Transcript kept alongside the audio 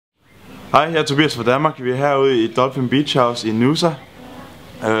Hej, jeg er Tobias fra Danmark. Vi er herude i Dolphins Beachhouse i Nusa.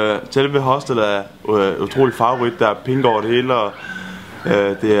 Selve hostel er utrolig farverigt. Der er pink over det hele, og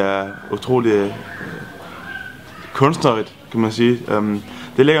det er utrolig kunstnerigt, kan man sige.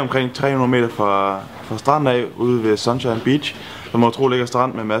 Det ligger omkring 300 meter fra stranden af, ude ved Sunshine Beach. Der er utrolig lækker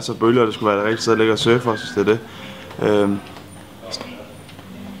strand med masser af bølger, og det skulle være et rigtigt sted at ligge og surfe også, hvis det er det.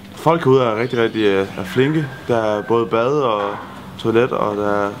 Folk herude er rigtig flinke. Der er både bad og toilet, og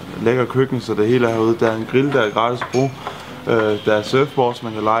der er lækker køkken, så det hele er herude. Der er en grill, der er gratis at bruge. Der er surfboards,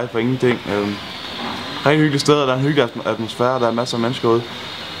 man kan lege for ingenting. Rigtig hyggeligt sted, og der er en hyggelig atmosfære, der er masser af mennesker ude.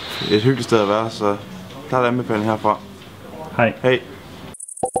 Et hyggeligt sted at være, så der er en anbefaling herfra. Hej. Hej.